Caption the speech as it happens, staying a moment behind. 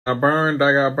I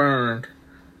got burned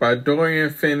by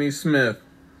Dorian Finney-Smith,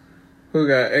 who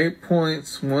got 8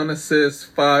 points, 1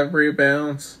 assist, 5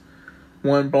 rebounds,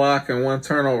 1 block, and 1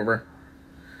 turnover.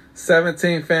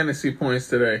 17 fantasy points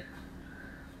today.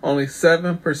 Only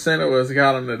 7% of us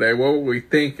got him today. What were we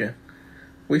thinking?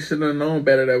 We should have known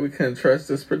better that we couldn't trust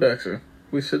this production.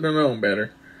 We should have known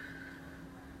better.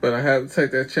 But I had to take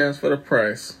that chance for the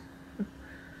price.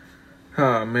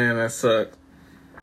 Oh, man, that sucked.